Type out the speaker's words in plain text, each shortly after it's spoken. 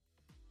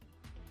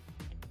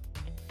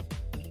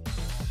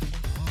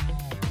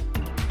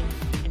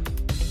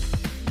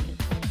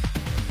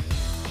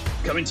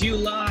Coming to you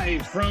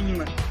live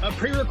from a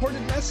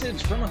pre-recorded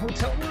message from a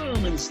hotel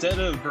room instead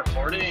of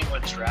recording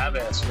with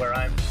Travis, where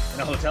I'm in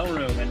a hotel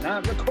room and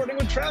not recording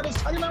with Travis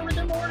talking about Rick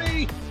and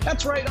Morty.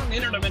 That's right, on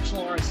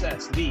Interdimensional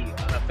RSS, the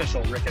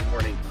unofficial Rick and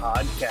Morty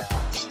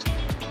podcast.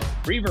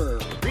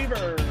 Reverb.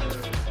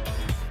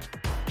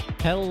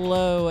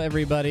 Hello,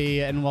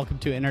 everybody, and welcome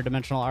to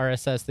Interdimensional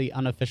RSS, the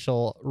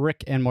unofficial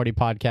Rick and Morty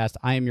podcast.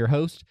 I am your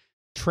host,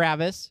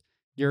 Travis,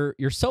 your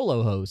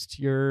solo host,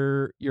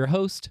 your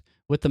host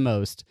with the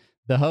most,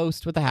 the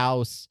host with the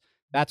house.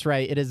 That's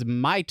right. It is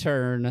my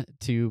turn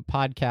to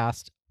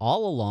podcast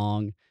all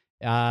along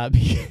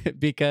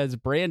because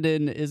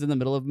Brandon is in the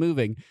middle of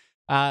moving.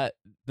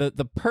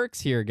 The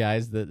perks here,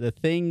 guys, the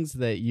things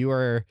that you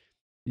are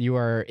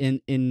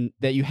in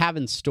that you have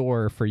in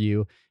store for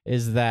you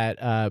is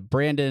that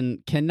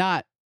Brandon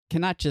cannot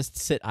just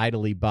sit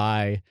idly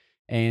by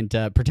and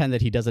pretend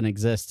that he doesn't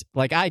exist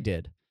like I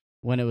did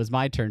when it was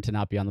my turn to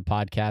not be on the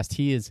podcast.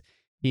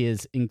 He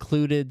has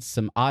included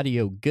some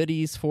audio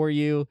goodies for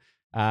you,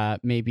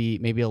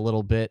 maybe a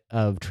little bit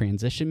of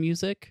transition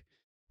music.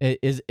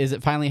 Is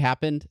it finally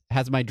happened?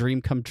 Has my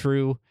dream come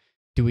true?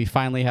 Do we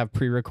finally have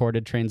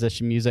pre-recorded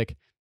transition music?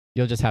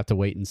 You'll just have to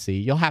wait and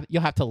see. You'll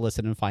have to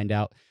listen and find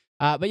out.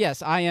 But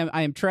yes, I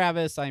am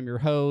Travis. I am your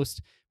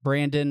host.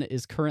 Brandon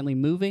is currently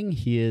moving.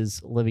 He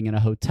is living in a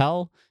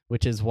hotel,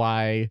 which is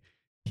why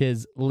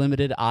his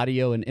limited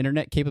audio and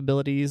internet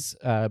capabilities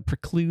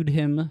preclude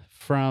him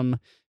from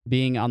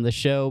being on the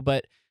show.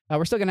 But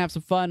we're still gonna have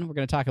some fun. We're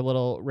gonna talk a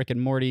little Rick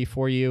and Morty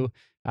for you,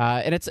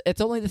 and it's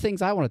only the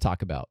things I want to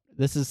talk about.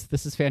 This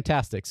is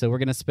fantastic. So we're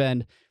gonna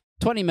spend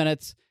 20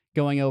 minutes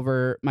going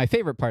over my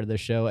favorite part of the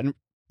show, and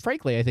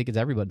frankly, I think it's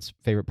everyone's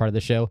favorite part of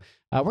the show.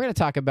 We're gonna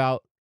talk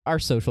about our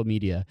social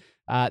media.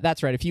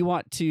 That's right. If you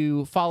want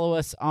to follow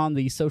us on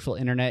the social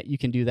internet, you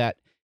can do that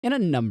in a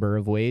number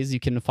of ways. You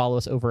can follow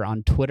us over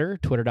on Twitter,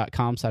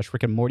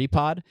 twitter.com/Rick and Morty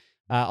pod.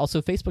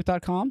 Also,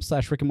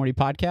 facebook.com/Rick and Morty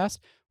podcast,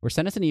 or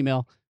send us an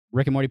email,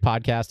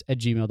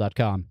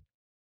 rickandmortypodcast@gmail.com.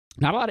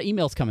 Not a lot of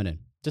emails coming in.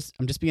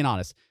 I'm just being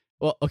honest.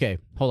 Well, okay,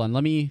 hold on.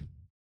 Let me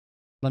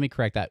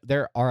correct that.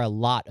 There are a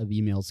lot of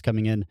emails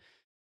coming in.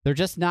 They're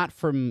just not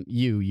from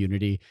you,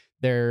 Unity.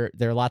 There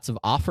are lots of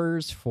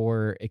offers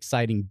for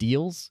exciting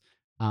deals,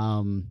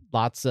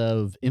 lots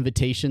of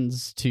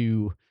invitations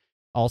to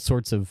all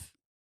sorts of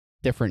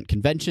different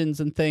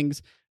conventions and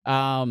things,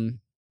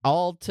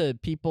 all to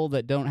people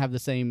that don't have the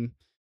same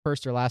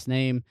first or last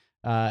name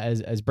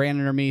as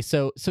Brandon or me.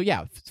 So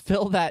yeah,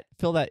 fill that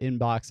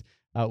inbox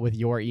with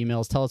your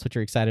emails. Tell us what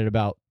you're excited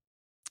about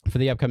for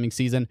the upcoming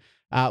season.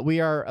 We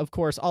are, of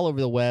course, all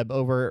over the web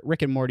over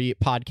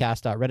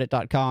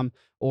rickandmortypodcast.reddit.com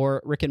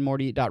or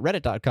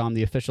rickandmorty.reddit.com,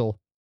 the official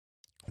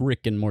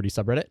Rick and Morty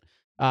subreddit.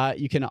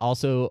 You can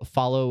also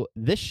follow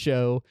this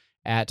show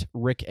at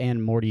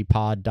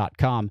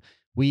rickandmortypod.com.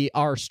 We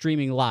are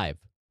streaming live.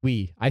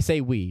 I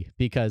say we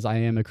because I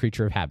am a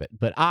creature of habit,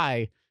 but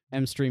I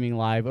am streaming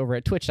live over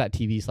at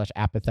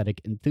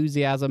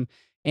twitch.tv/apatheticenthusiasm.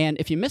 And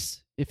if you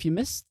miss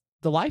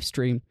the live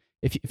stream,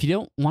 if you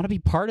don't want to be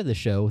part of the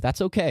show,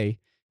 that's okay.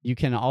 You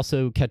can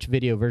also catch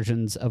video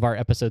versions of our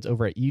episodes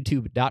over at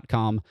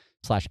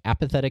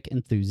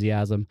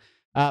youtube.com/apatheticenthusiasm.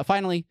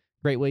 Finally,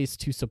 great ways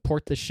to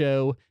support the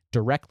show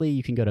directly.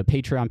 You can go to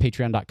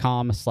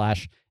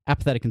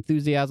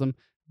patreon.com/apatheticenthusiasm. I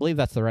believe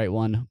that's the right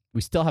one. We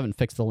still haven't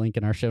fixed the link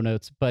in our show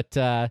notes, but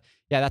yeah,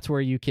 that's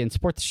where you can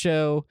support the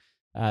show,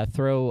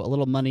 throw a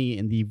little money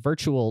in the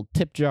virtual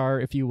tip jar,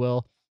 if you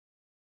will.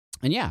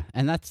 And yeah,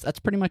 and that's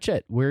pretty much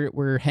it.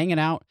 We're hanging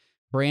out.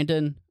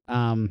 Brandon,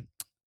 I'm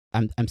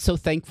so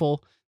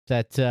thankful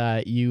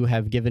that you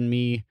have given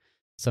me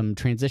some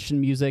transition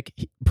music.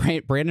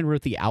 Brandon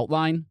wrote the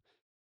outline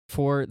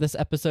for this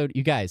episode.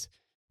 You guys,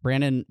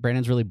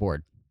 Brandon's really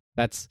bored.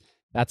 That's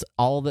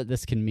all that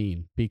this can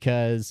mean,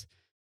 because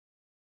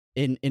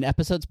in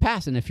episodes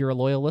past, and if you're a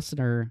loyal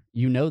listener,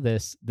 you know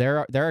this,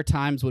 there are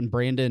times when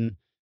Brandon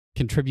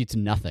contributes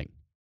nothing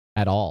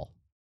at all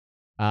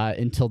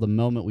until the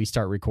moment we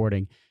start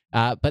recording.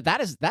 But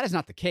that is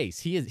not the case.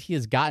 He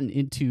has gotten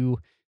into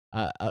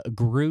a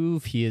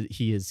groove. He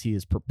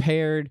is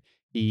prepared.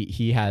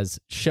 He has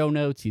show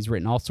notes. He's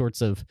written all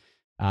sorts of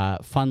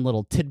fun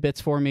little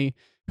tidbits for me.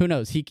 Who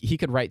knows? He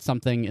could write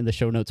something in the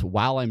show notes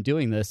while I'm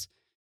doing this,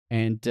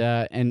 and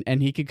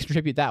he could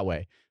contribute that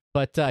way.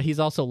 But he's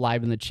also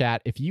live in the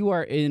chat. If you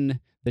are in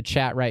the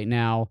chat right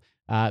now,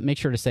 make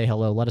sure to say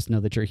hello. Let us know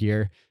that you're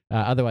here.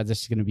 Otherwise,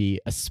 this is going to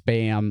be a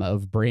spam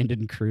of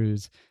Brandon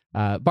Cruz,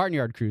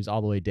 Barnyard Cruz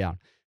all the way down.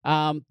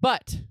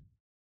 But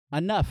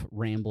enough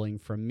rambling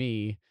from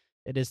me.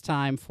 It is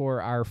time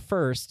for our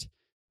first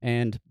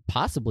and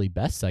possibly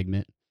best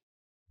segment.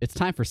 It's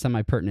time for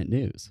semi-pertinent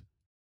news.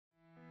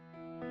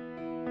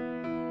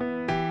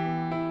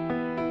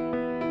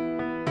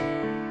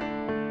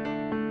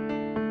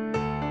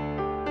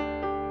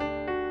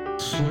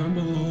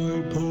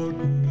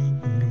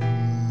 Semi-pertinent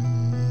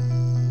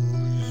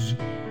news.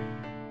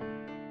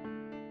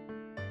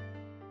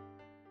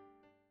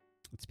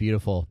 It's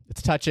beautiful.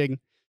 It's touching.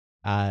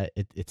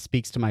 It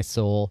speaks to my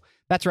soul.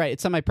 That's right.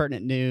 It's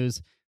semi-pertinent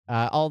news.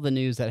 all the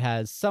news that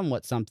has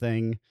somewhat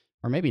something,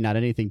 or maybe not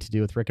anything to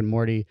do with Rick and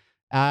Morty.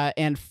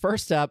 And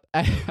first up,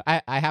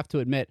 I have to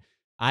admit,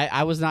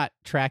 I was not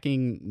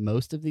tracking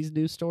most of these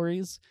news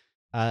stories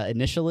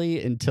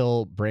initially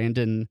until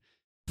Brandon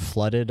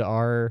flooded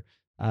our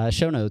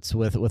show notes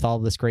with all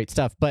this great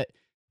stuff. But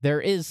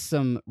there is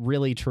some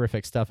really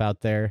terrific stuff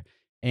out there.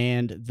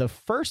 And the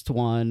first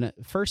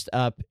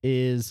up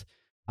is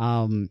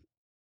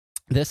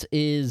this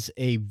is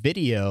a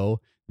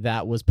video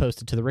that was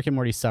posted to the Rick and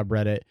Morty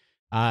subreddit.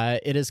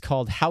 It is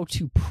called How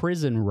to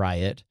Prison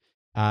Riot,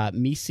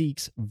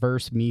 Meeseeks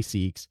versus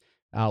Meeseeks.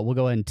 We'll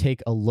go ahead and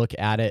take a look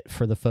at it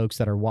for the folks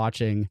that are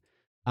watching.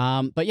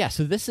 But yeah,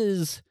 so this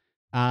is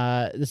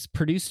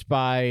produced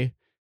by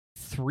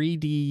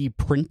 3D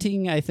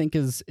Printing, I think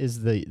is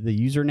the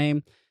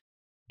username.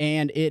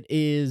 And it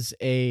is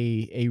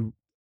a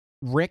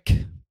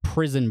Rick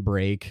prison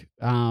break.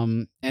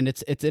 And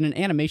it's in an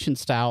animation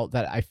style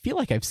that I feel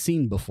like I've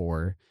seen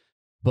before.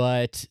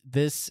 But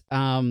this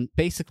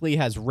basically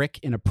has Rick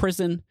in a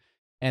prison,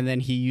 and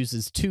then he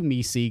uses two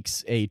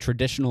Meeseeks, a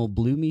traditional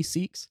blue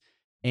Meeseeks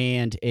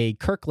and a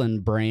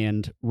Kirkland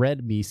brand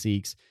red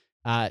Meeseeks,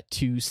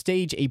 to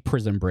stage a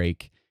prison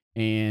break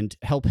and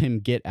help him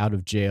get out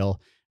of jail.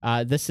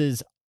 This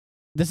is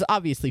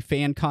obviously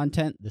fan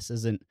content. This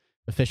isn't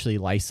officially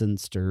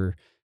licensed or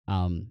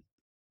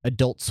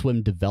Adult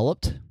Swim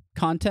developed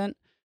content,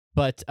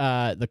 but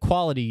the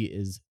quality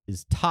is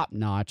top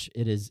notch.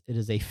 It is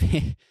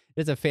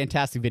a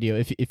fantastic video.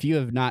 If you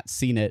have not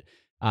seen it,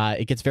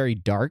 it gets very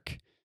dark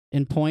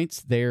in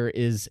points. There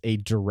is a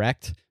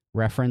direct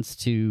reference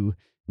to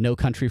No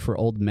Country for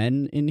Old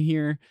Men in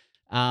here.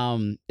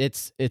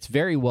 It's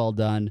very well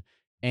done,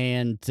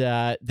 and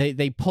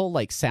they pull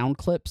like sound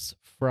clips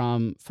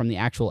from the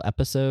actual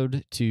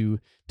episode to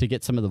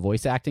get some of the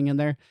voice acting in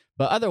there.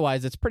 But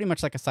otherwise, it's pretty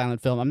much like a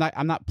silent film.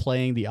 I'm not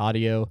playing the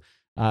audio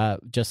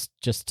just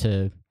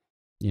to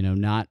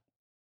not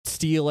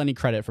steal any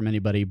credit from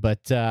anybody,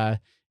 but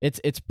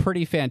it's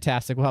pretty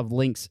fantastic. We'll have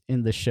links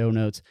in the show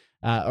notes,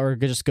 or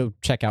just go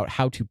check out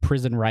How to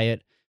Prison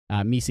Riot,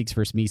 Meeseeks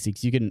versus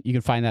Meeseeks. You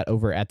can find that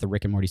over at the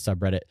Rick and Morty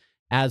subreddit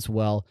as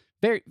well.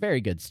 Very,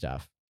 very good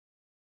stuff.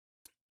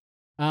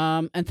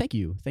 And thank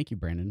you,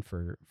 Brandon,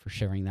 for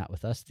sharing that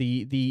with us.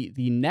 The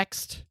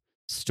next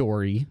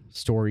story,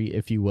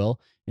 if you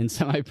will, in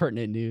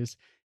semi-pertinent news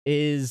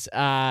is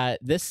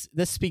this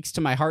speaks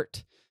to my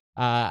heart.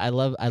 I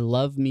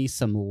love me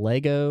some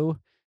Lego,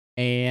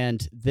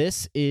 and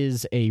this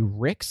is a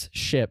Rick's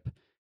Ship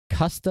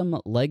custom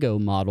Lego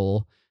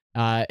model,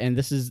 and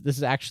this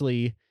is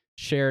actually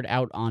shared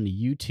out on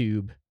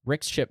YouTube.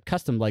 Rick's Ship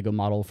custom Lego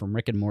model from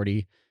Rick and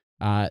Morty.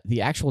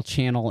 The actual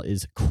channel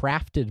is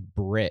Crafted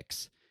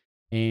Bricks,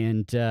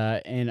 and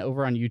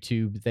over on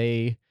YouTube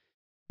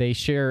they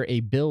share a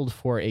build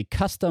for a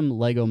custom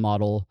Lego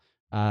model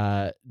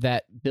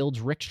that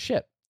builds Rick's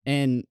ship.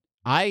 And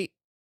I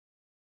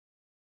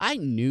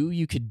knew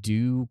you could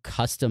do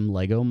custom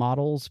Lego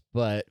models,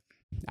 but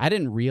I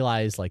didn't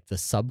realize like the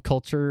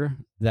subculture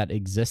that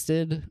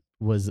existed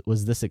was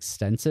this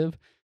extensive.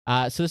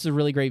 So this is a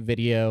really great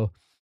video.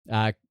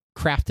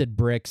 Crafted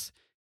Bricks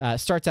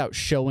starts out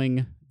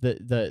showing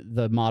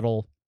the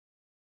model,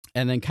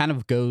 and then kind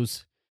of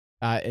goes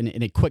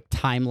in a quick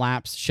time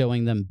lapse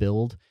showing them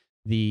build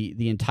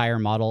the entire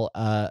model.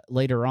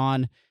 Later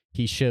on,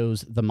 he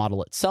shows the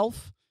model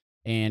itself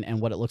and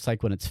what it looks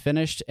like when it's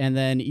finished, and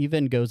then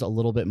even goes a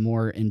little bit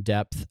more in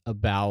depth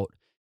about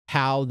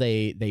how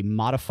they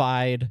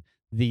modified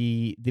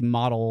the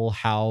model,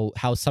 how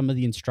some of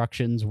the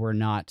instructions were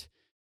not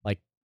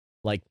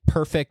like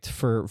perfect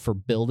for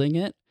building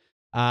it.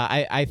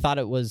 I thought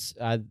it was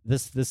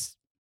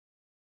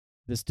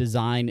this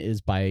design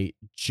is by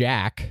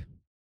Jack.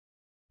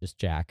 Just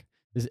Jack.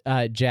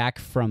 Jack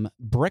from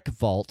Brick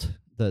Vault,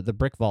 the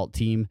Brick Vault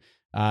team,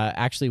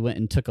 actually went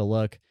and took a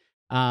look.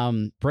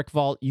 Brick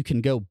Vault, you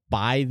can go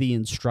buy the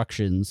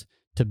instructions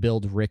to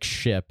build Rick's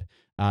ship.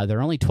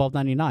 They're only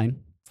 $12.99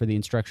 for the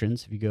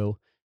instructions if you go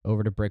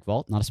over to Brick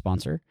Vault. Not a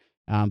sponsor,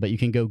 but you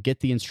can go get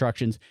the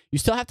instructions. You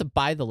still have to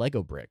buy the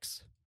Lego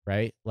bricks,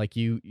 right? Like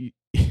you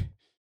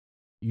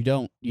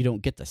don't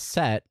get the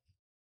set.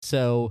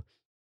 So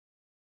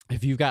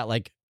if you've got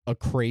like a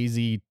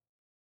crazy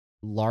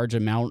large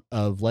amount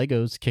of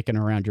Legos kicking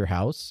around your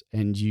house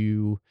and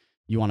you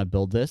want to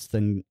build this,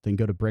 then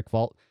go to Brick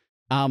Vault.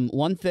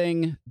 One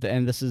thing,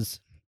 and it's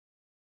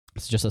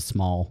just a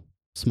small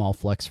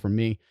flex from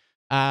me.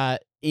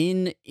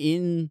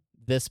 In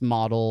this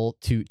model,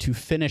 to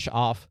finish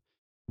off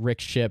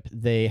Rick's ship,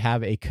 they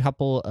have a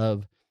couple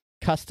of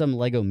custom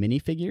Lego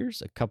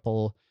minifigures, a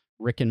couple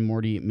Rick and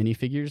Morty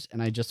minifigures,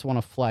 and I just want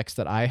to flex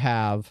that I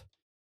have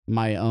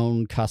my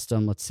own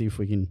custom. Let's see if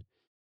we can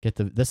get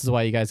this is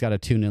why you guys got to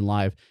tune in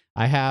live.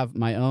 I have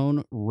my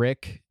own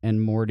Rick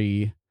and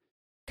Morty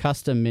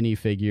custom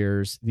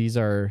minifigures. These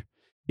are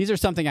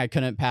something I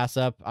couldn't pass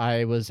up.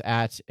 I was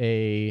at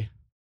a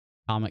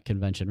comic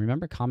convention.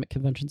 Remember comic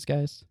conventions,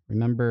 guys?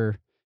 Remember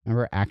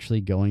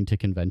actually going to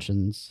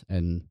conventions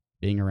and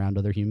being around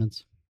other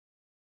humans?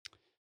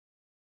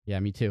 Yeah,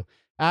 me too.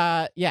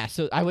 Yeah.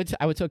 So I went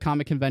to a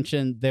comic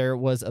convention. There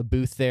was a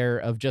booth there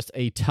of just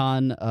a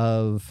ton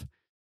of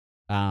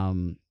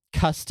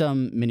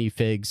custom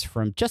minifigs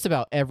from just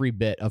about every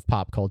bit of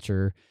pop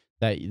culture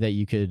that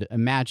you could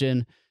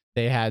imagine.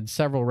 They had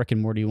several Rick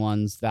and Morty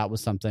ones. That was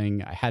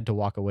something I had to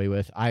walk away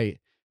with. I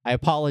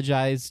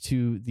apologize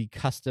to the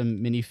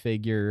custom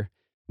minifigure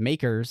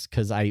makers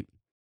because I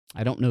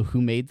don't know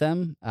who made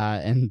them,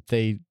 and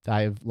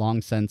I've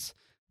long since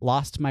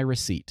lost my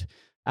receipt.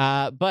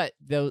 But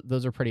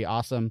those are pretty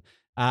awesome.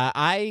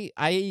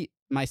 I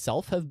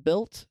myself have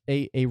built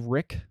a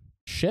Rick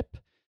ship,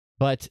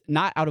 but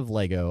not out of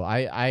Lego.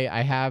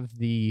 I have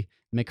the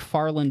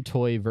McFarlane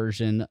toy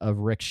version of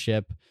Rick's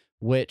ship,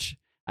 which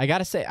I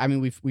gotta say, I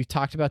mean, we've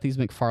talked about these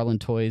McFarlane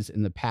toys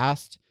in the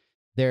past.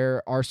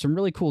 There are some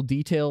really cool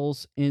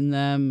details in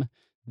them.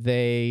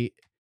 They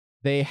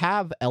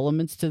have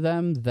elements to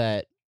them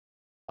that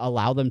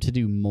allow them to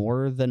do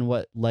more than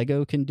what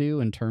Lego can do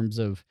in terms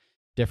of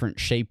different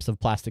shapes of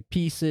plastic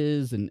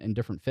pieces and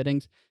different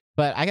fittings.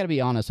 But I gotta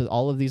be honest, with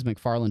all of these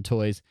McFarlane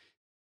toys,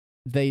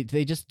 they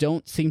just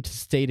don't seem to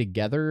stay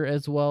together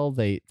as well.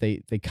 They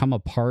come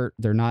apart.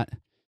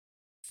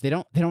 They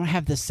don't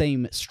have the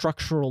same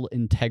structural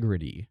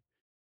integrity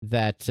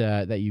that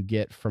you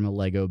get from a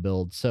Lego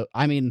build. So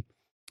I mean,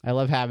 I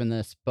love having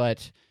this,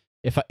 but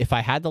if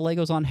I had the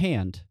Legos on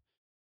hand,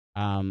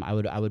 I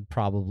would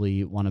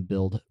probably want to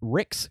build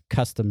Rick's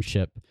custom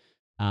ship.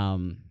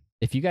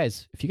 If you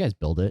guys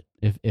build it,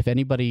 if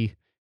anybody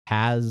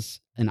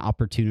has an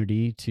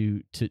opportunity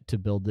to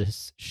build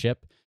this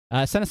ship,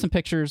 send us some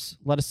pictures.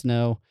 Let us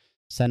know.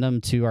 Send them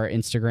to our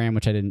Instagram,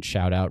 which I didn't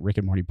shout out, Rick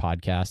and Morty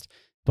Podcast.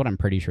 But I'm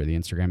pretty sure the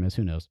Instagram is.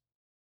 Who knows?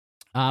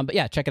 But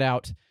yeah, check it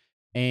out.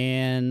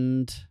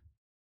 And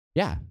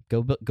yeah,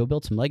 go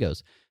build some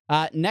Legos.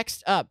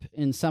 Next up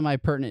in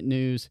semi-pertinent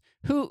news,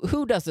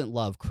 who doesn't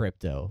love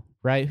crypto,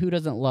 right? Who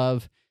doesn't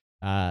love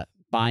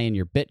buying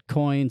your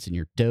Bitcoins and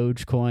your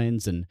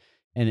Dogecoins and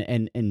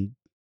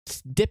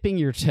dipping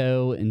your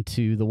toe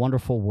into the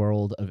wonderful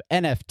world of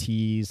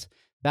NFTs?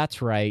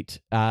 That's right.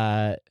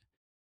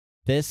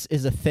 This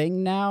is a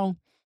thing now.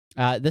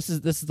 This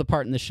is the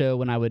part in the show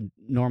when I would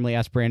normally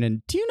ask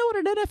Brandon, do you know what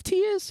an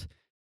NFT is?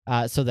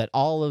 So that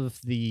all of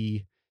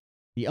the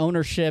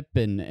ownership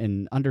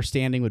and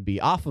understanding would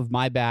be off of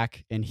my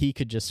back, and he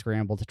could just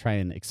scramble to try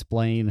and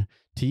explain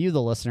to you,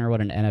 the listener,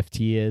 what an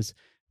NFT is.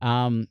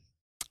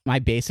 My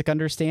basic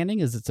understanding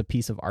is it's a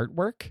piece of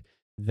artwork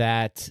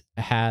that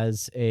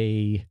has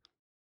a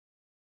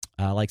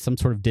like some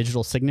sort of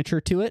digital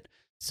signature to it,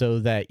 so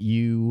that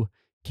you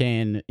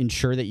can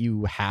ensure that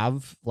you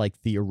have like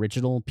the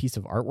original piece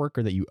of artwork,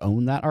 or that you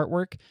own that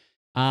artwork.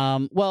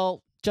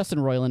 Well, Justin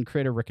Roiland,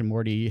 creator of Rick and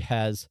Morty,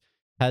 has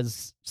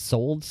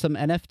sold some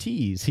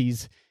NFTs.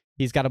 He's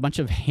got a bunch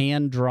of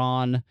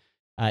hand-drawn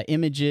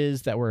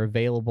images that were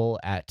available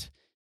at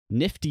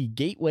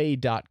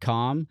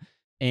niftygateway.com.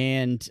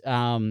 And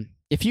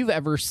if you've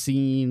ever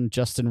seen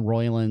Justin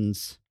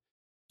Roiland's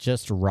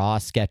just raw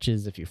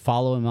sketches, if you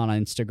follow him on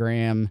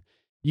Instagram,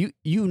 you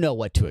know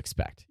what to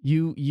expect.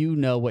 You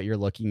know what you're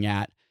looking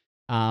at.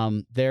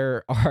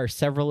 There are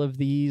several of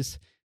these.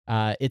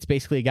 It's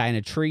basically a guy in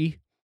a tree,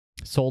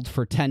 sold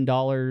for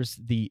 $10.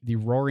 The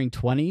Roaring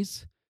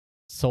Twenties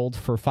sold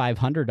for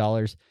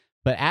 $500.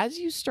 But as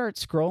you start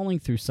scrolling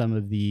through some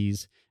of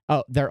these,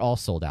 oh, they're all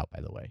sold out,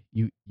 by the way.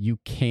 You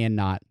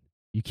cannot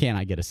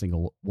get a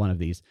single one of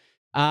these.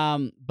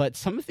 But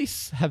some of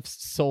these have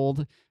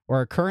sold or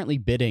are currently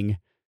bidding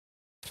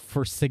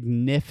for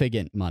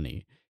significant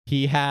money.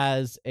 He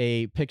has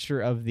a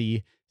picture of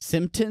the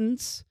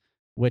Simpsons,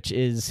 which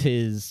is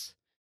his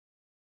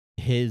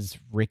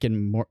Rick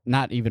and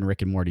not even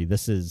Rick and Morty.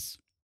 This is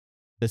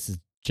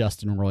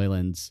Justin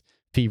Roiland's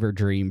fever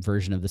dream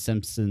version of the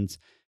Simpsons.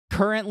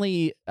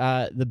 Currently,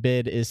 the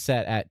bid is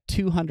set at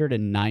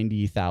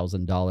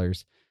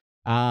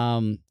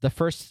 $290,000. The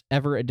first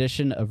ever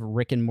edition of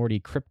Rick and Morty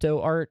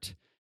crypto art.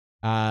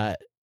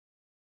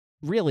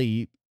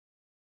 Really,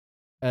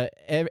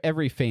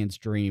 every fan's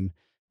dream.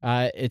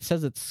 It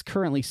says it's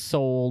currently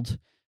sold.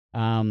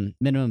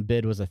 Minimum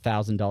bid was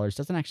 $1,000.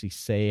 Doesn't actually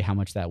say how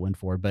much that went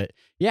for, but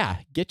yeah,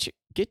 get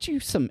you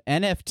some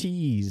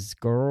NFTs,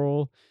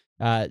 girl.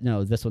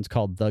 No, this one's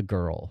called The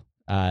Girl.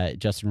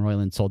 Justin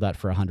Roiland sold that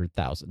for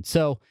 $100,000.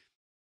 So,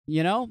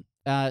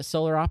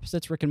 solar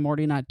opposites, Rick and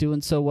Morty not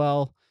doing so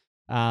well.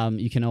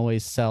 You can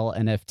always sell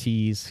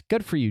NFTs.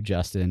 Good for you,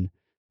 Justin.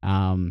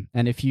 And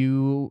if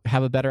you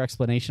have a better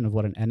explanation of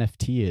what an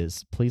NFT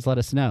is, please let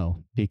us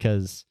know,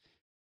 because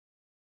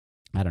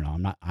I don't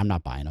know. I'm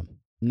not buying them.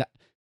 No,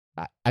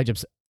 I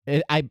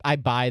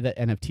buy that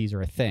NFTs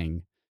are a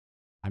thing.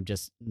 I'm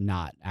just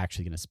not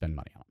actually going to spend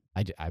money on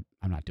them.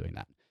 I'm not doing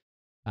that.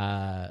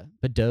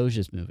 But Doge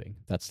is moving.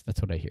 That's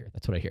what I hear.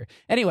 That's what I hear.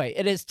 Anyway,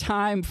 it is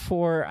time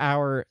for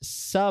our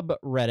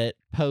subreddit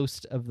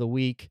post of the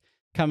week,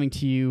 coming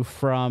to you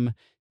from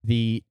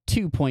the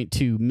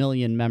 2.2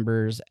 million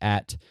members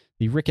at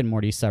the Rick and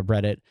Morty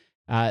subreddit.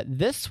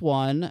 This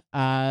one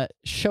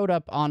showed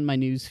up on my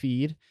news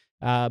feed,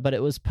 but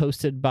it was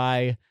posted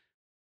by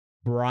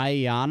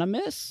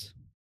Brianonymous.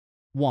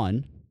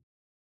 one,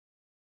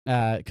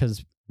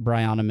 because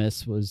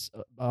Bryonimus was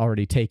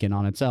already taken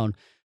on its own.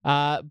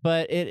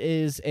 But it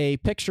is a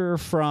picture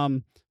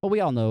from what we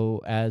all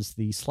know as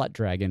the Slut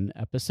Dragon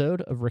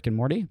episode of Rick and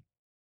Morty.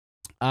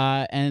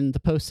 And the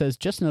post says,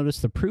 just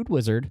noticed the prude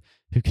wizard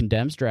who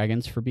condemns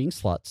dragons for being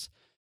sluts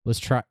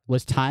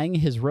was tying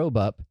his robe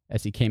up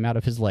as he came out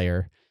of his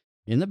lair.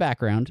 In the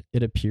background,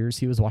 it appears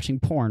he was watching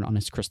porn on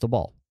his crystal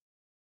ball.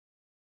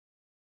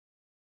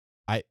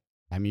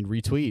 I mean,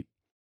 retweet.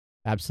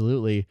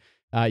 Absolutely.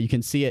 You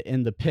can see it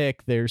in the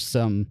pic. There's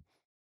some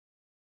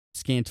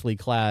scantily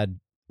clad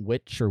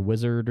witch or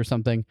wizard or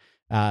something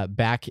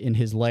back in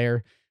his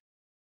lair.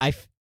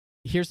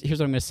 Here's what I'm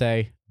going to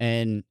say.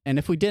 And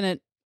if we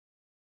didn't,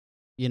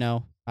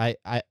 I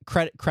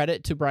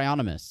credit to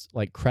Bryonimus,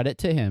 like credit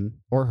to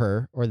him or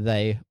her or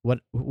they,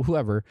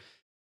 whoever.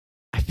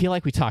 I feel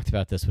like we talked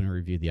about this when we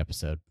reviewed the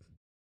episode,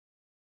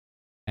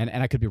 and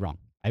I could be wrong.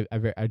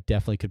 I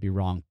definitely could be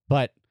wrong,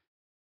 but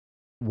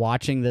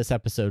watching this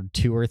episode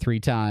 2 or 3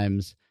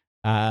 times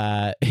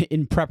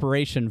in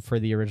preparation for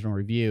the original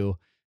review,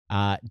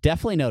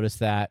 definitely noticed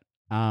that.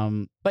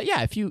 But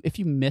yeah, if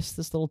you missed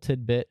this little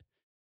tidbit,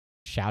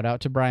 shout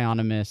out to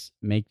Bryonimus.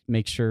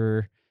 Make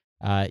sure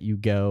you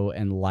go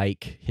and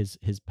like his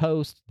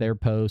post, their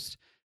post,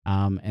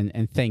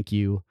 and thank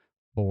you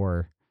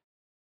for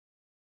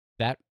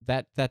that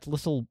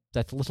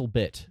little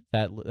bit,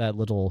 that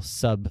little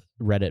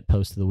subreddit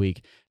post of the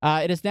week.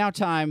 It is now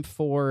time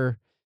for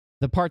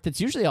the part that's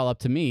usually all up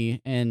to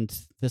me, and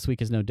this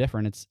week is no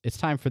different. It's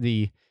time for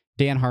the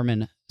Dan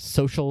Harmon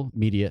Social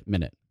Media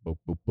Minute.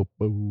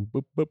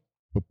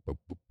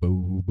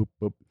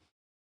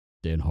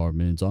 Dan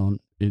Harmon's on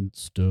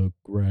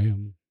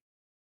Instagram.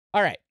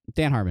 All right,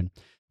 Dan Harmon.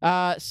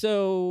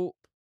 So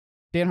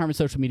Dan Harmon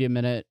Social Media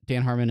Minute.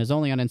 Dan Harmon is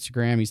only on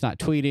Instagram. He's not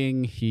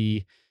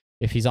tweeting.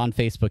 If he's on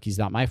Facebook, he's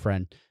not my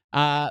friend.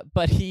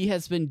 But he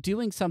has been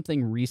doing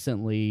something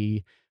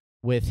recently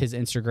with his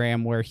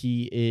Instagram where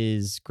he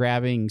is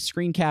grabbing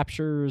screen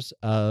captures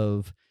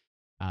of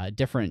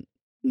different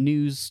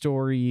news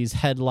stories,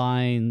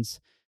 headlines,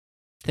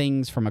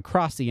 things from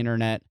across the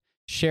internet,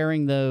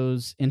 sharing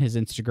those in his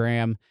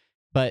Instagram.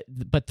 But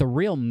the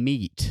real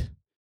meat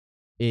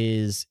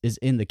is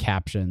in the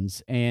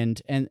captions,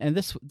 and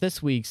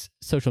this week's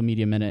Social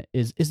Media Minute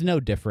is no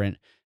different.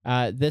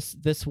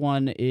 This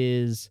one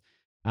is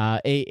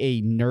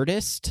a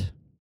Nerdist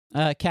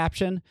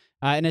caption,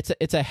 and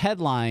it's a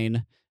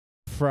headline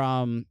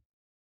from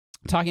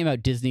talking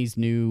about Disney's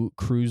new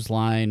cruise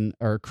line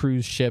or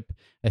cruise ship.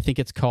 I think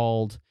it's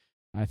called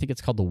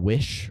the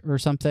Wish or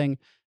something.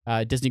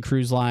 Disney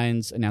Cruise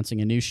Lines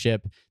announcing a new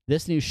ship.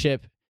 This new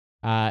ship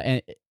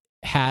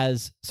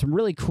has some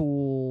really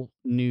cool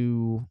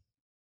new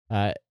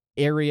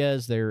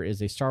areas. There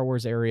is a Star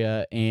Wars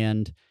area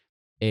and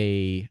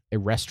a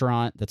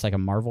restaurant that's like a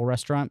Marvel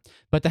restaurant.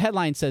 But the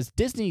headline says,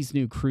 Disney's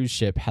new cruise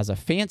ship has a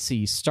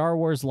fancy Star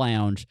Wars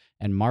lounge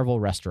and Marvel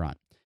restaurant.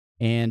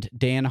 And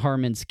Dan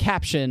Harmon's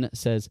caption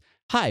says,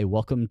 "Hi,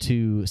 welcome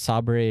to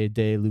Sabre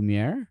de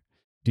Lumiere.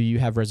 Do you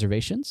have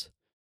reservations?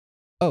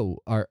 Oh,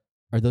 are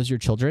those your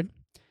children?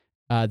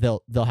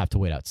 They'll have to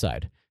wait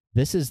outside.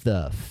 This is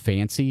the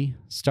fancy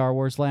Star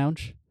Wars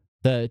lounge.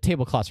 The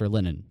tablecloths are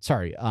linen.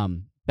 Sorry,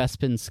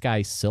 Bespin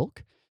Sky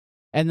silk.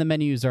 And the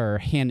menus are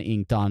hand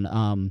inked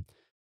on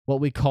what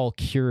we call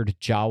cured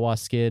Jawa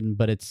skin,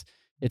 but it's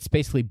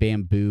basically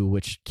bamboo,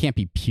 which can't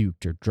be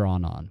puked or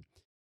drawn on.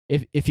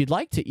 If you'd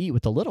like to eat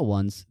with the little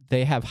ones,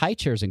 they have high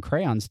chairs and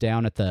crayons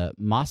down at the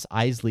Mos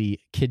Eisley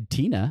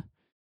Kidtina.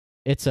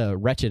 It's a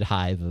wretched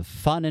hive of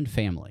fun and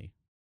family,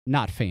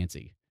 not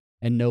fancy,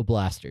 and no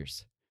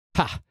blasters."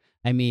 Ha!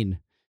 I mean,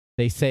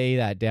 they say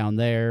that down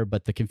there,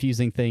 but the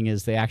confusing thing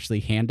is they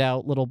actually hand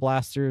out little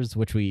blasters,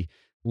 which we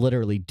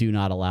literally do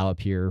not allow up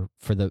here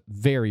for the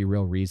very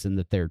real reason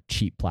that they're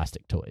cheap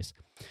plastic toys.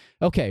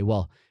 Okay,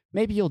 well,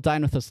 maybe you'll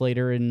dine with us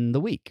later in the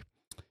week.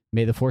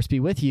 May the Force be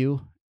with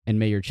you, and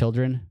may your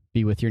children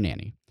be with your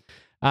nanny.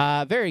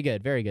 Very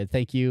good, very good.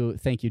 Thank you,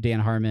 Dan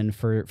Harmon,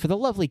 for the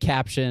lovely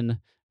caption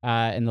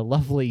and the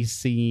lovely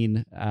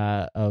scene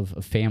of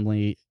a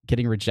family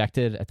getting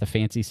rejected at the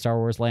fancy Star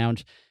Wars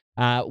lounge.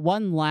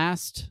 One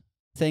last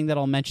thing that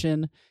I'll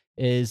mention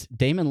is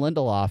Damon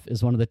Lindelof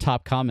is one of the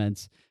top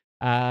comments.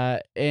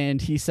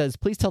 And he says,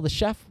 "Please tell the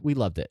chef we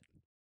loved it."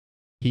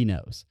 He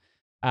knows.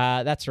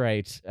 That's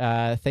right.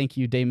 Thank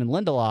you, Damon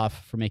Lindelof,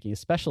 for making a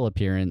special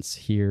appearance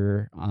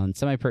here on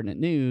Semi-Pertinent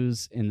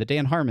News in the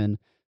Dan Harmon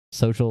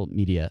Social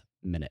Media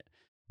Minute.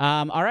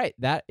 All right,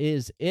 that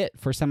is it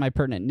for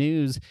Semi-Pertinent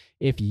News.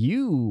 If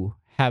you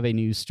have a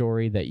news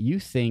story that you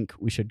think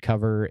we should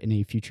cover in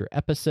a future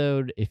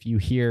episode, if you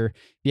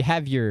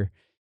have your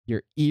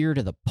ear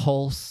to the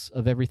pulse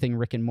of everything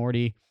Rick and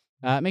Morty,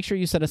 make sure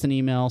you send us an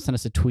email, send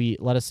us a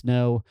tweet, let us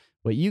know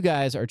what you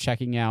guys are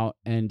checking out,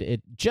 and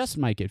it just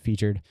might get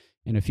featured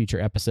in a future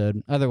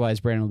episode.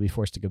 Otherwise, Brandon will be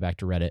forced to go back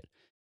to Reddit.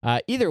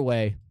 Either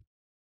way,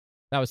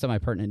 that was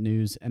Semi-Pertinent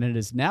News, and it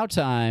is now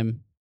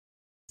time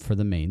for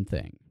the main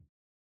thing.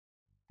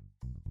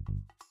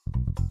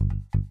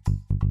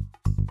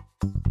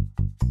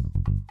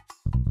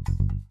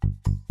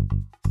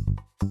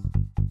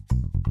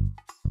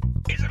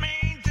 It's a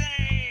main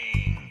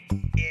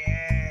thing.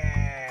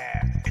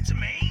 Yeah, it's a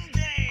main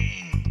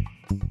thing.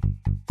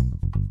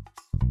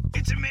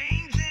 It's a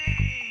main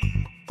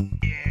thing.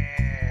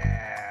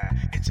 Yeah,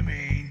 it's a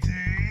main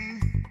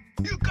thing.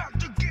 You got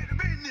to get him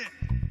in there.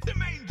 The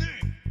main thing.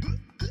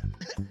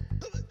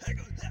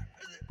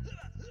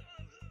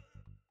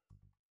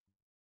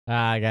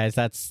 Guys,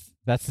 that's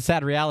the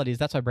sad reality. Is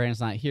that's why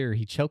Brandon's not here.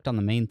 He choked on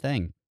the main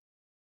thing.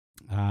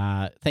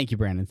 Thank you,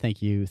 Brandon.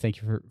 Thank you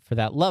for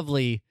that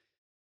lovely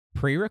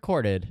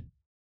pre-recorded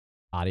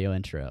audio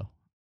intro.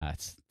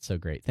 That's so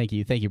great. Thank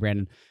you,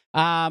 Brandon.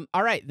 All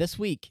right, this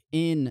week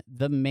in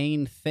the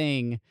main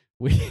thing,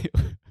 we.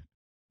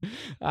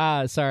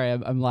 Sorry,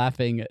 I'm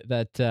laughing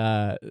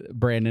that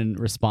Brandon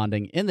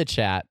responding in the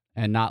chat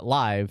and not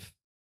live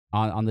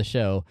on the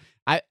show.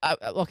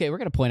 Okay, we're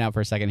gonna point out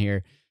for a second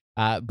here.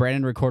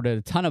 Brandon recorded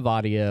a ton of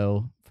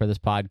audio for this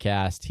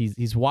podcast.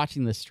 He's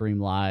watching the stream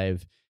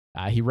live.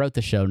 He wrote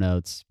the show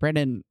notes.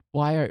 Brandon,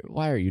 why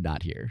are you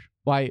not here?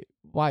 Why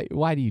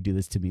do you do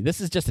this to me?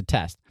 This is just a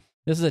test.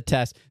 This is a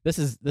test. This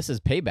is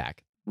payback,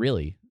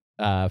 really,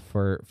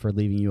 for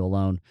leaving you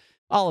alone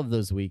all of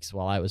those weeks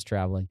while I was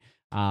traveling.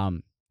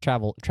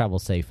 Travel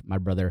safe, my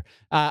brother.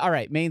 All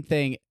right, main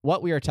thing.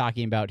 What we are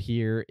talking about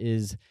here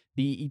is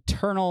the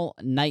Eternal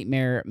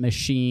Nightmare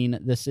Machine.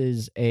 This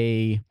is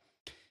a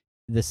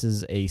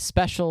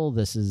special.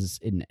 This is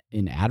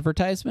an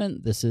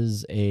advertisement. This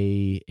is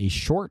a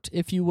short,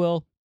 if you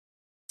will.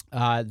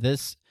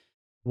 This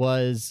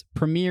was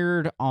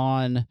premiered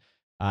on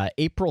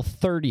April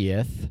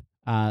 30th.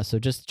 So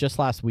just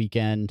last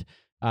weekend,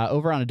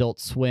 over on Adult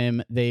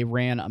Swim. They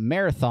ran a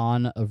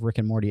marathon of Rick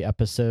and Morty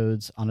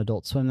episodes on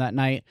Adult Swim that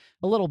night.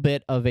 A little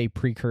bit of a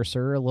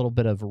precursor, a little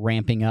bit of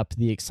ramping up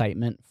the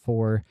excitement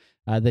for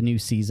the new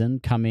season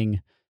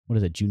coming, what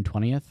is it, June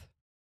 20th?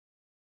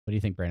 What do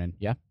you think, Brandon?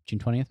 Yeah, June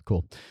 20th?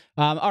 Cool.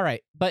 All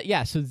right. But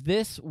yeah, so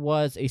this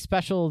was a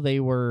special. They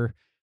were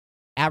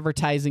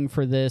advertising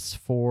for this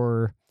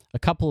for a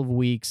couple of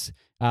weeks.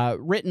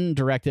 Written,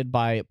 directed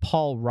by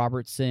Paul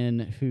Robertson,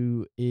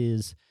 who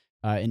is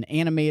an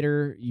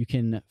animator. You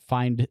can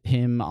find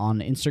him on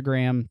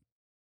Instagram.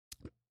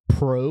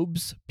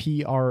 Probz,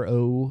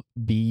 Probzz.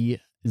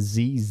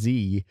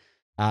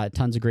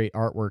 Tons of great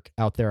artwork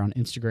out there on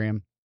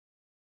Instagram.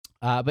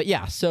 But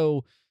yeah,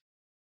 so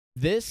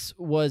this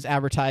was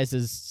advertised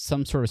as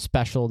some sort of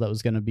special that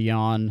was going to be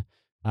on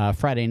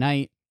Friday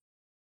night.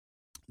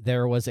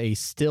 There was a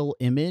still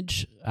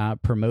image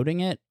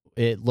promoting it.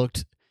 It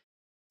looked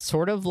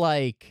sort of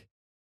like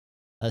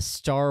a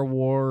Star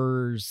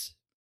Wars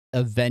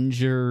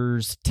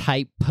Avengers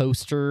type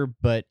poster,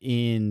 but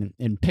in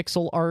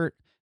pixel art.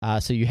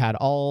 So you had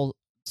all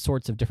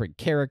sorts of different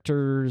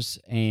characters,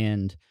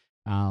 and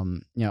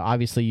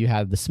obviously you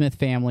have the Smith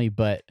family,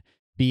 but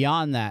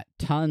beyond that,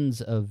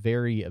 tons of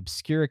very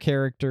obscure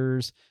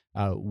characters,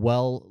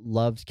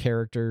 well-loved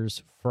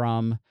characters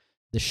from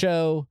the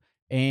show,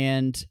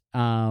 and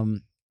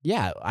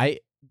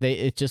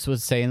it just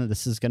was saying that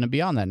this is going to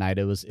be on that night.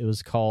 It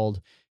was called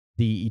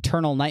the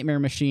Eternal Nightmare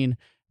Machine.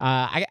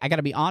 I got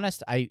to be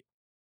honest, I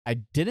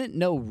didn't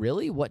know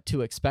really what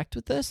to expect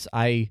with this.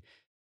 I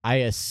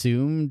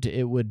assumed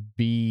it would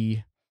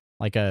be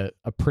like a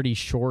pretty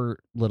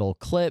short little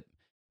clip.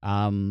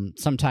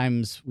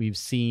 Sometimes we've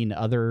seen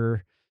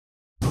other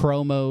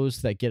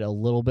promos that get a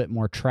little bit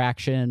more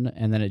traction,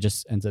 and then it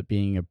just ends up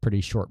being a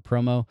pretty short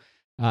promo.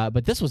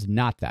 But this was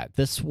not that.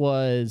 This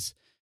was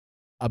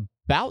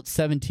about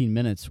 17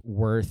 minutes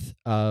worth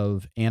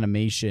of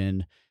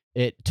animation.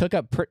 It took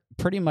up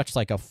pretty much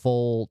like a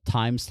full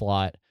time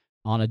slot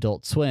on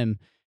Adult Swim,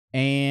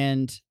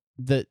 and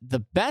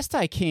the best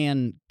I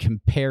can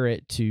compare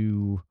it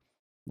to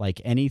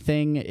like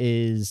anything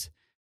is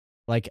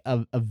like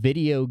a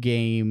video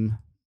game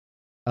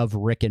of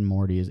Rick and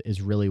Morty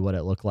is really what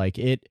it looked like.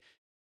 And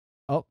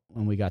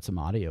we got some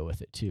audio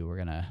with it too. We're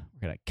gonna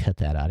cut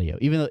that audio,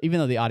 even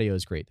though the audio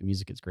is great, the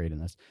music is great in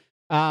this.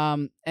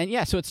 And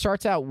yeah, so it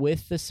starts out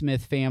with the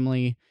Smith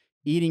family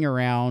eating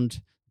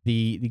around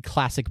the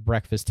classic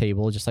breakfast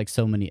table, just like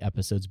so many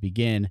episodes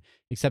begin,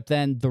 except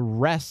then the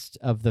rest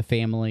of the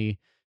family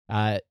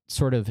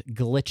sort of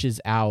glitches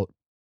out,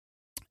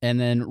 and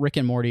then Rick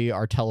and Morty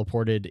are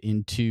teleported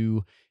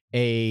into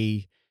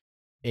a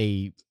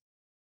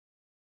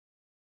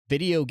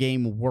video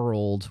game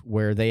world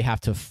where they have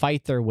to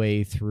fight their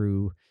way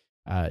through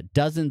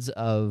dozens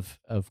of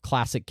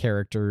classic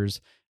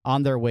characters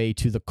on their way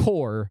to the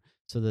core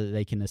so that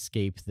they can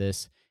escape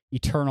this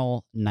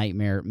Eternal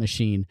Nightmare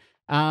Machine.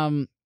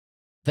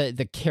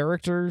 The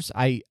characters,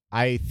 I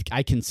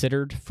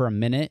considered for a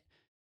minute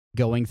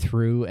going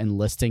through and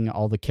listing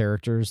all the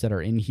characters that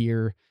are in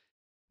here.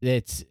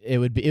 It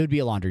would be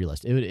a laundry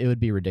list. It would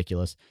be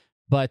ridiculous.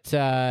 But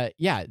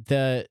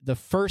the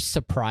first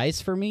surprise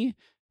for me,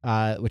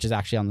 which is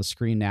actually on the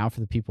screen now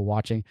for the people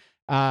watching,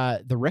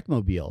 The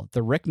Rickmobile.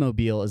 The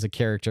Rickmobile is a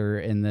character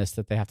in this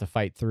that they have to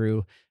fight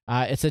through.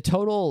 It's a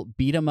total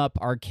beat 'em up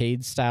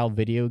arcade style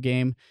video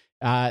game.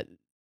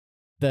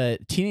 The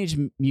Teenage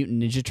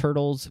Mutant Ninja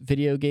Turtles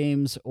video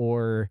games,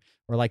 or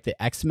like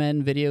the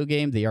X-Men video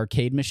game, the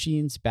arcade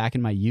machines back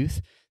in my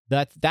youth.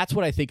 That's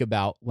what I think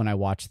about when I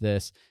watch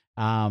this.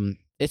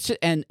 It's just,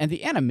 and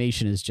the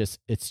animation is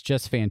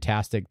just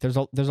fantastic. There's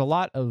a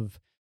lot of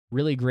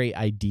really great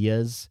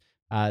ideas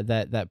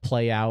that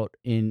play out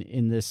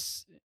in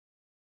this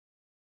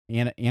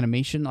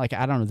animation. Like,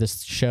 I don't know,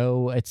 this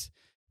show.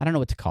 I don't know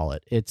what to call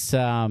it. It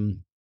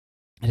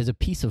is a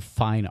piece of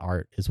fine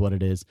art, is what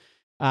it is.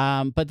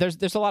 But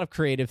there's a lot of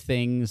creative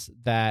things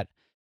that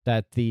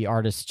the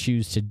artists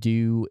choose to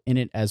do in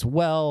it as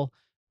well.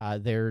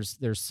 There's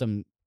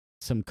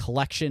some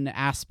collection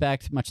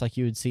aspect, much like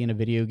you would see in a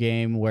video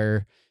game,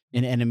 where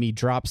an enemy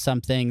drops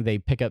something, they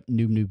pick up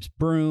Noob Noob's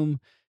broom,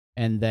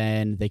 and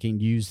then they can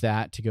use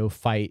that to go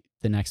fight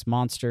the next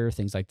monster,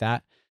 things like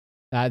that.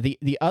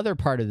 The other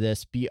part of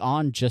this,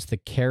 beyond just the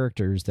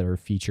characters that are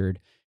featured,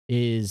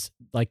 is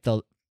like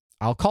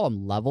I'll call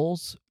them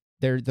levels.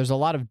 There's a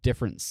lot of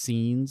different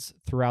scenes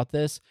throughout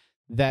this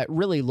that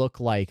really look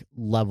like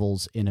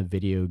levels in a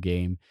video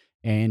game,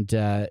 and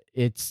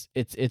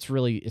it's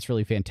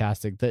really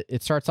fantastic.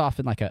 It starts off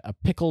in like a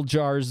pickle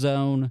jar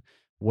zone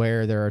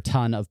where there are a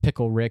ton of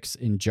pickle ricks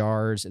in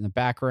jars in the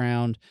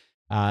background.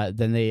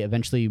 Then they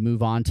eventually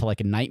move on to like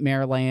a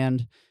nightmare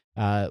land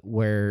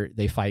where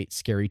they fight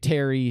Scary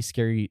Terry.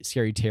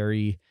 Scary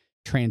Terry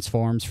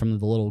transforms from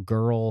the little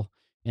girl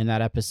in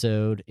that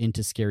episode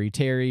into Scary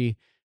Terry.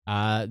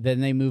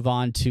 Then they move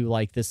on to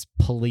like this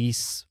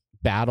police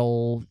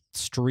battle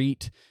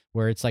street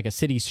where it's like a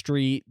city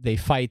street. They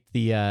fight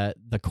the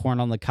corn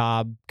on the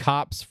cob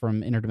cops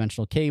from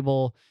Interdimensional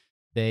Cable.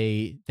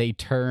 They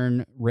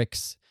turn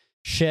Rick's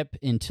ship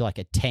into like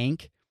a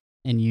tank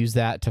and use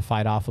that to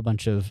fight off a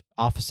bunch of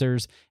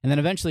officers, and then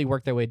eventually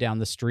work their way down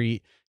the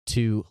street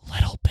to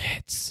Little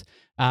Bits,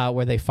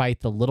 where they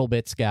fight the Little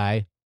Bits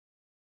guy,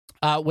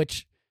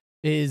 which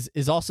is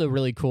also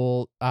really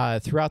cool.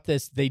 Throughout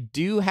this, they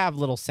do have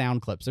little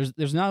sound clips.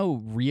 There's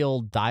no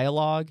real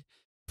dialogue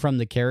from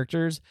the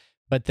characters,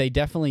 but they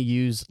definitely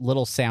use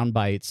little sound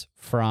bites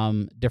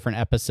from different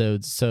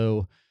episodes.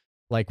 So,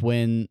 like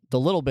when the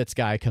Little Bits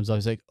guy comes up,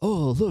 he's like,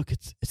 "Oh, look,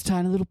 it's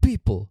tiny little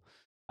people."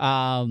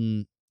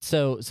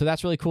 So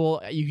that's really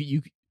cool.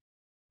 You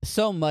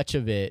so much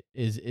of it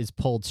is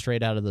pulled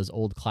straight out of those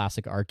old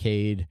classic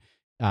arcade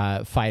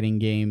fighting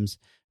games.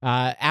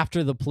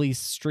 After the police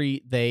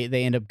street, they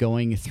end up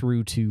going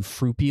through to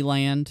Froopy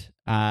Land.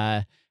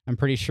 I'm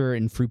pretty sure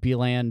in Froopy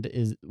Land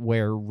is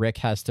where Rick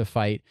has to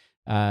fight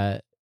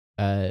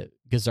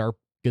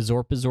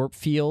Gazorpazorp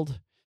Field,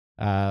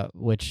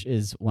 which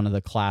is one of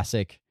the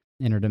classic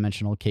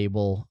Interdimensional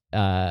Cable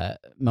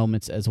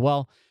moments as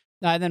well.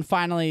 And then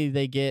finally,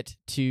 they get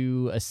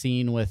to a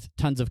scene with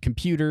tons of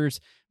computers.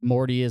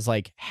 Morty is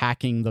like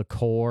hacking the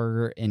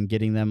core and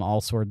getting them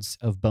all sorts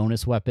of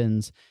bonus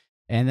weapons.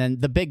 And then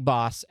the big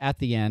boss at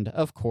the end,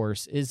 of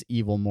course, is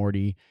Evil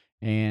Morty.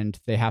 And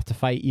they have to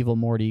fight Evil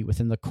Morty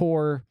within the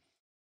core.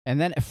 And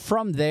then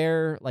from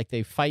there, like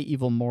they fight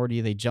Evil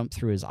Morty, they jump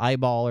through his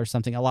eyeball or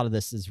something. A lot of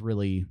this is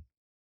really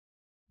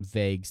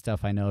vague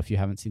stuff, I know, if you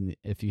haven't seen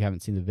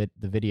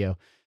the video.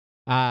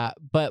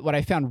 But what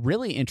I found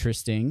really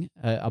interesting,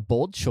 a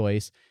bold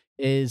choice,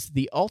 is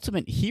the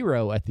ultimate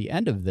hero at the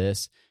end of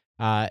this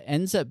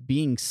ends up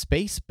being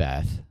Space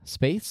Beth.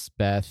 Space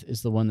Beth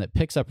is the one that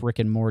picks up Rick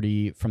and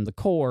Morty from the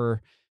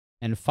core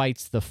and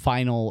fights the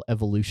final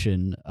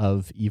evolution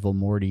of Evil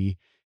Morty,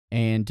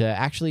 and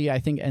actually I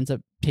think ends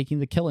up taking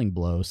the killing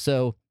blow.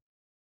 So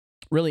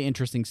really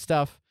interesting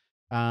stuff.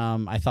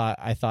 I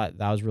thought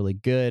that was really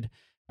good.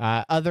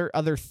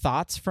 Other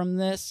thoughts from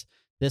this.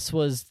 This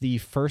was the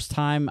first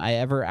time I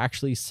ever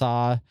actually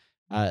saw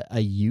a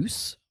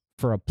use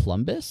for a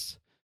plumbus.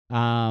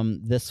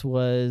 This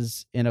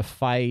was in a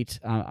fight.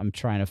 I'm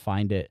trying to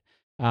find it.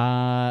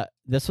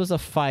 This was a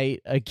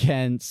fight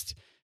against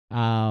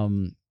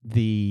the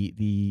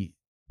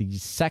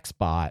sex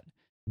bot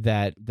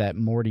that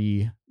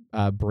Morty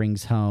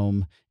brings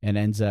home and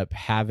ends up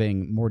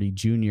having Morty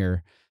Jr.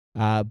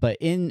 But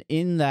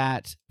in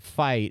that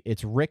fight,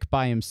 it's Rick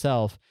by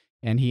himself,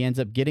 and he ends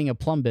up getting a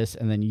plumbus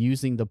and then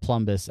using the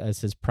plumbus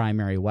as his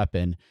primary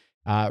weapon.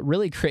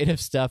 Really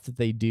creative stuff that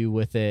they do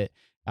with it,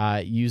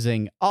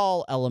 using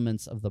all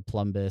elements of the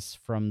plumbus,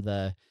 from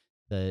the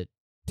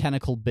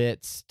tentacle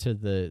bits to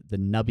the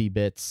nubby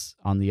bits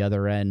on the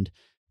other end.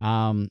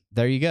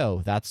 There you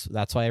go. That's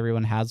why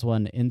everyone has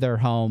one in their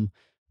home.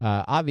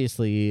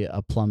 Obviously,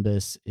 a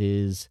plumbus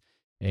is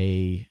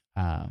a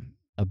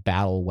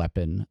battle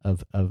weapon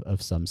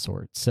of some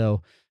sort.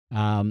 So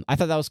I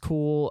thought that was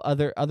cool.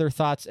 Other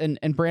thoughts,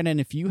 and Brandon,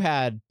 if you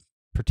had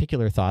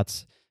particular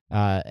thoughts,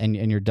 and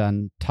you're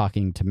done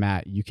talking to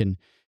Matt, you can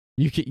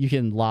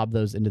lob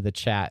those into the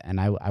chat, and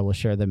I will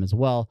share them as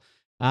well.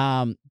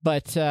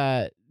 But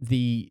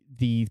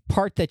the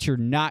part that you're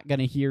not going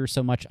to hear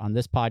so much on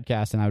this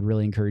podcast, and I would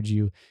really encourage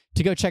you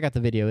to go check out the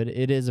video.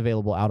 It is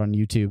available out on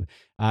YouTube.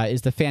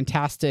 Is the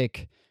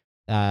fantastic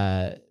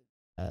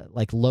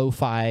like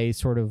lo-fi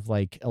sort of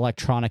like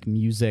electronic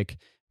music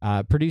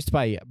produced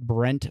by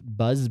Brent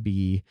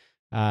Busby.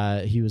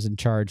 He was in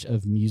charge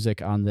of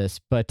music on this,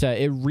 but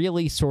it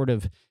really sort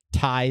of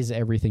ties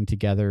everything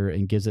together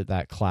and gives it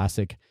that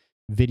classic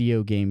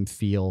video game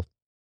feel.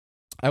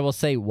 I will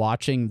say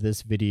watching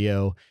this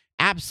video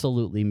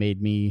absolutely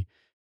made me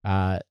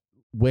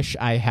wish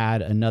I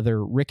had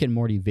another Rick and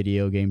Morty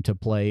video game to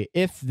play.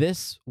 If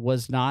this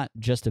was not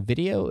just a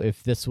video,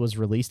 if this was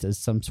released as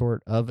some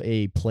sort of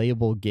a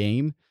playable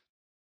game,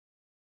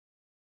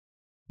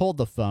 hold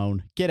the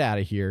phone, get out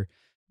of here.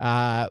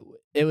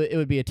 It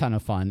would be a ton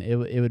of fun. It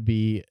would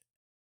be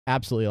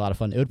absolutely a lot of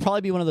fun. It would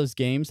probably be one of those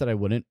games that I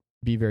wouldn't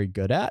be very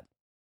good at,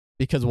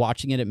 because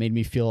watching it made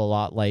me feel a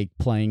lot like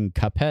playing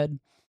Cuphead,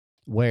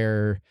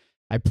 where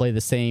I play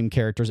the same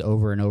characters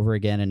over and over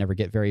again and never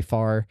get very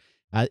far.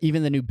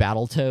 Even the new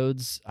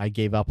Battletoads, I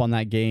gave up on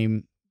that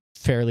game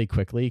fairly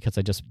quickly because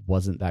I just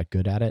wasn't that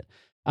good at it.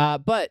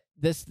 But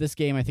this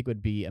game I think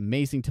would be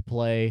amazing to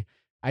play.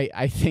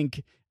 I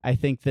think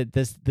that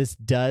this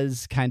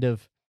does kind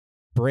of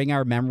bring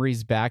our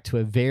memories back to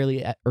a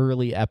very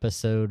early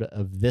episode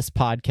of this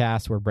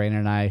podcast where Brandon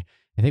and I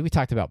think we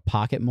talked about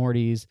Pocket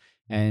Mortys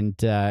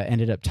and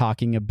ended up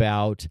talking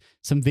about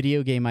some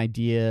video game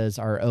ideas,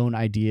 our own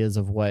ideas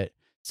of what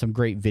some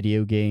great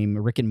video game,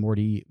 Rick and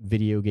Morty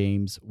video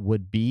games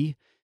would be.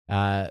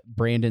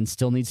 Brandon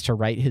still needs to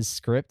write his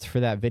script for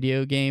that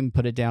video game,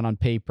 put it down on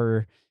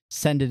paper,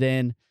 send it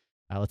in.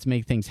 Let's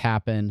make things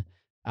happen.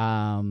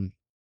 But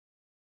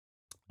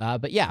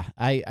yeah,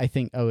 I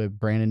think,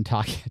 Brandon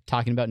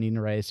talking about needing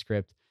to write a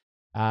script,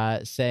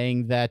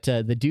 saying that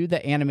the dude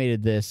that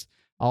animated this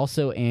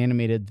also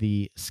animated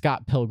the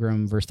Scott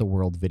Pilgrim vs. the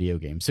World video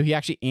game. So he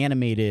actually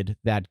animated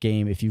that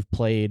game. If you've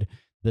played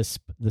the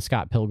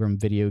Scott Pilgrim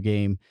video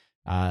game,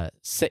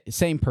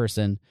 same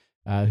person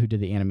who did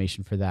the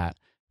animation for that.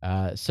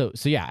 So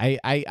yeah,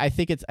 I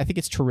think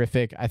it's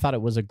terrific. I thought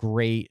it was a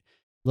great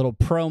little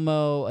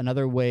promo,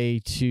 another way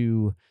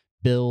to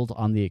build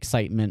on the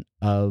excitement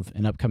of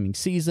an upcoming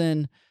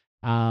season.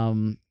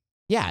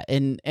 Yeah,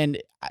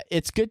 and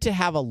it's good to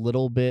have a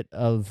little bit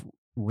of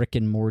Rick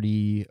and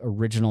Morty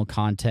original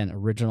content,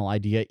 original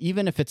idea,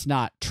 even if it's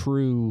not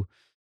true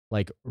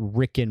like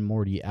Rick and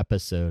Morty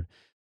episode.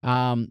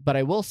 But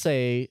I will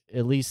say,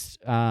 at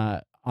least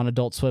on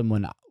Adult Swim,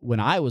 when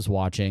I was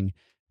watching,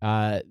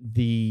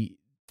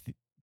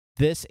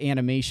 this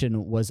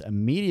animation was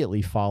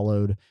immediately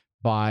followed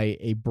by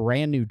a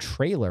brand new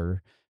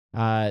trailer.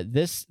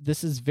 This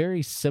is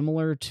very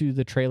similar to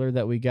the trailer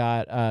that we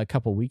got a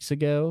couple weeks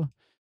ago.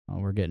 Oh,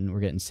 we're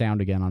getting sound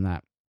again on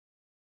that.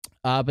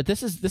 But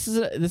this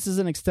is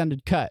an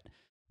extended cut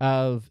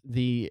of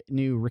the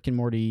new Rick and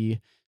Morty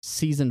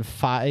season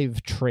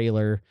 5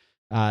 trailer.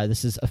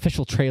 This is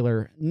official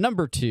trailer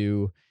number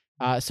 2.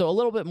 So a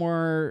little bit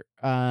more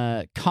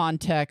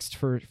context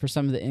for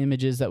some of the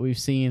images that we've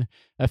seen,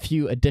 a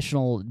few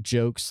additional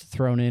jokes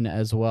thrown in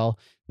as well.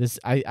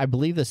 I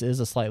believe this is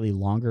a slightly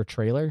longer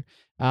trailer,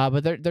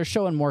 but they're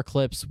showing more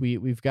clips.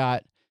 We've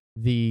got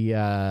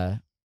the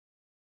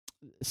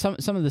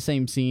some of the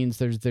same scenes.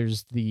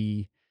 There's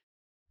the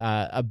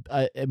a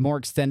more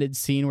extended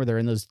scene where they're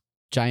in those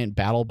giant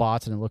battle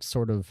bots and it looks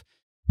sort of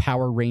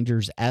Power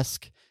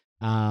Rangers-esque.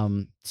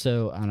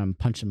 So, and I'm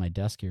punching my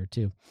desk here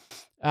too.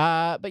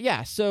 But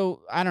yeah,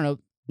 so I don't know,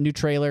 new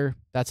trailer.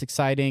 That's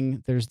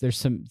exciting.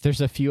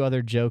 There's a few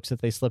other jokes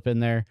that they slip in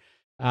there.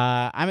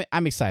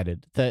 I'm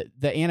excited. The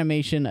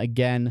animation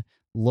again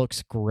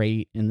looks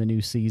great in the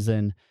new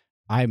season.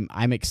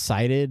 I'm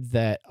excited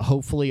that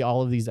hopefully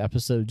all of these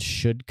episodes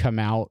should come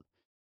out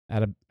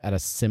at a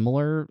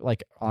similar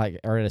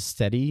or at a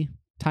steady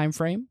time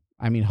frame.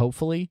 I mean,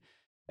 hopefully,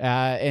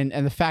 and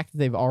the fact that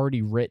they've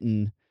already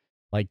written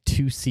like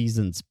 2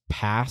 seasons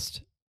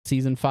past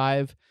season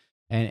 5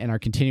 and are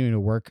continuing to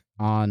work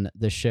on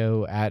the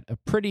show at a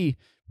pretty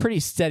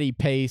steady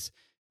pace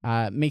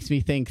makes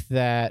me think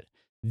that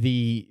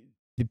the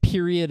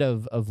period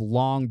of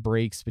long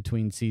breaks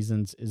between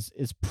seasons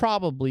is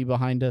probably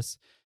behind us,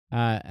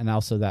 and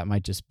also that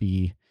might just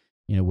be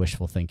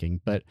wishful thinking.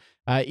 But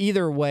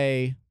either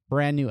way,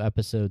 brand new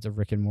episodes of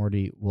Rick and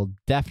Morty will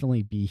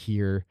definitely be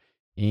here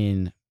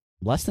in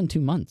less than 2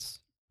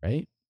 months,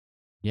 right?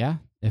 Yeah,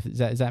 is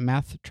that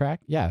math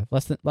track? Yeah,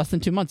 less than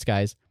 2 months,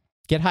 guys.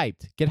 Get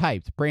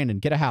hyped. Brandon,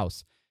 get a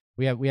house.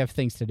 We have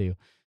things to do.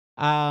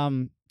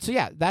 So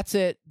yeah, that's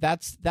it.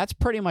 That's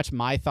pretty much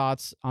my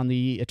thoughts on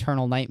the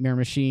Eternal Nightmare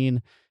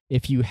Machine.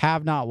 If you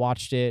have not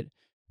watched it,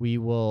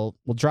 we'll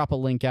drop a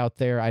link out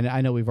there.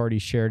 I know we've already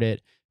shared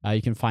it.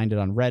 You can find it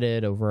on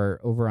Reddit, over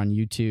on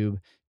YouTube.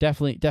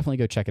 Definitely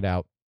go check it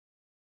out.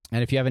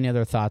 And if you have any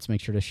other thoughts,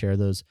 make sure to share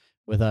those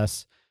with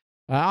us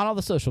on all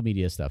the social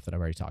media stuff that I've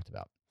already talked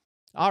about.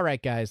 All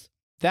right, guys,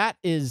 that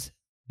is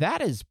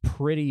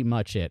pretty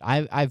much it.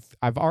 I've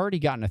already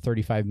gotten to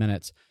 35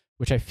 minutes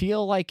which I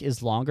feel like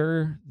is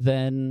longer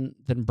than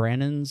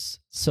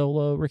Brandon's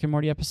solo Rick and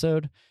Morty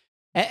episode.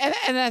 And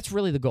that's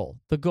really the goal.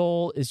 The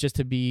goal is just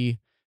to be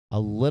a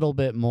little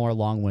bit more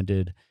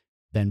long-winded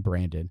than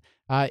Brandon.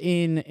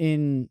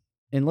 In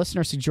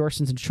listener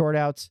suggestions and short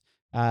outs,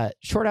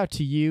 short out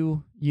to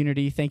you,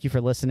 Unity. Thank you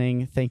for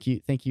listening. Thank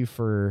you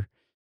for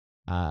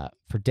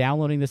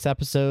downloading this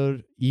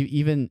episode.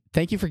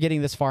 Thank you for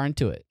getting this far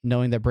into it,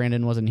 knowing that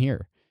Brandon wasn't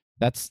here.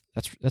 That's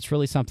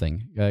really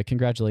something.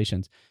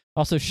 Congratulations.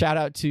 Also, shout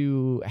out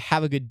to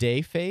Have a Good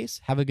Day Face.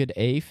 Have a Good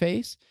A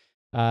Face.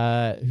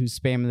 Who's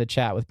spamming the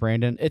chat with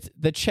Brandon.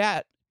 The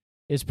chat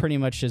is pretty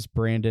much just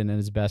Brandon and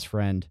his best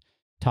friend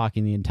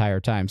talking the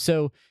entire time.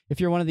 So if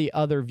you're one of the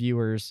other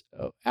viewers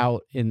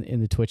out in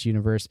the Twitch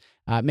universe,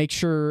 make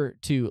sure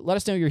to let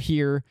us know you're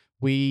here.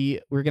 We're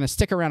going to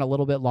stick around a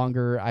little bit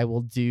longer. I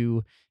will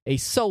do a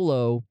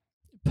solo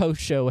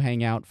post-show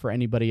hangout for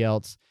anybody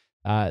else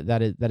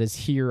that is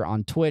here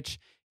on Twitch.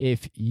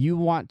 If you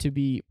want to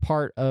be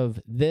part of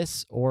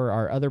this or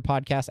our other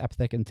podcast,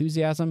 Apathetic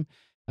Enthusiasm,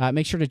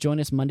 make sure to join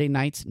us Monday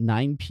nights,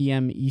 9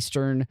 p.m.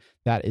 Eastern.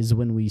 That is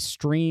when we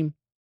stream.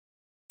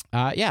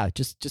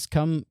 Just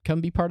come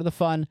be part of the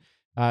fun.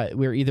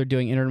 We're either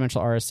doing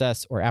Interdimensional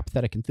RSS or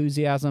Apathetic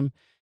Enthusiasm.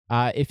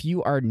 If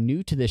you are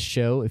new to this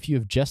show, if you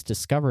have just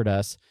discovered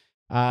us,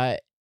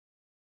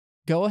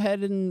 go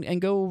ahead and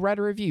go write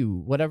a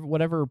review.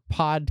 Whatever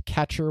pod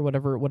catcher,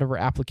 whatever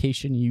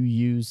application you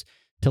use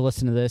to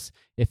listen to this,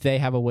 if they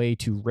have a way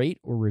to rate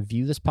or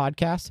review this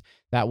podcast,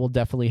 that will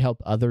definitely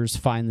help others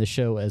find the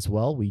show as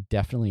well. We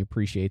definitely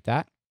appreciate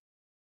that.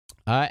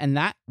 And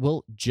that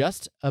will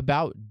just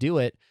about do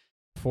it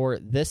for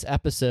this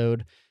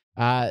episode.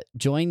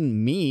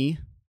 Join me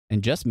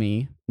and just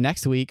me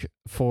next week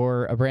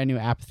for a brand new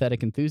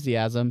Apathetic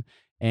Enthusiasm.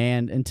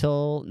 And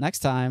until next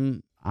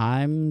time,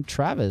 I'm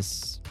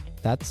Travis.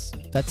 That's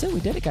it. We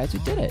did it, guys. We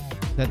did it.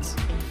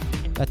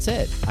 That's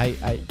it. Do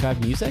I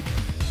have music?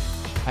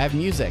 I have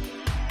music.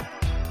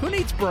 Who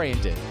needs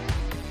Brandon?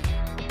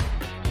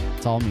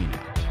 It's all me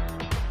now.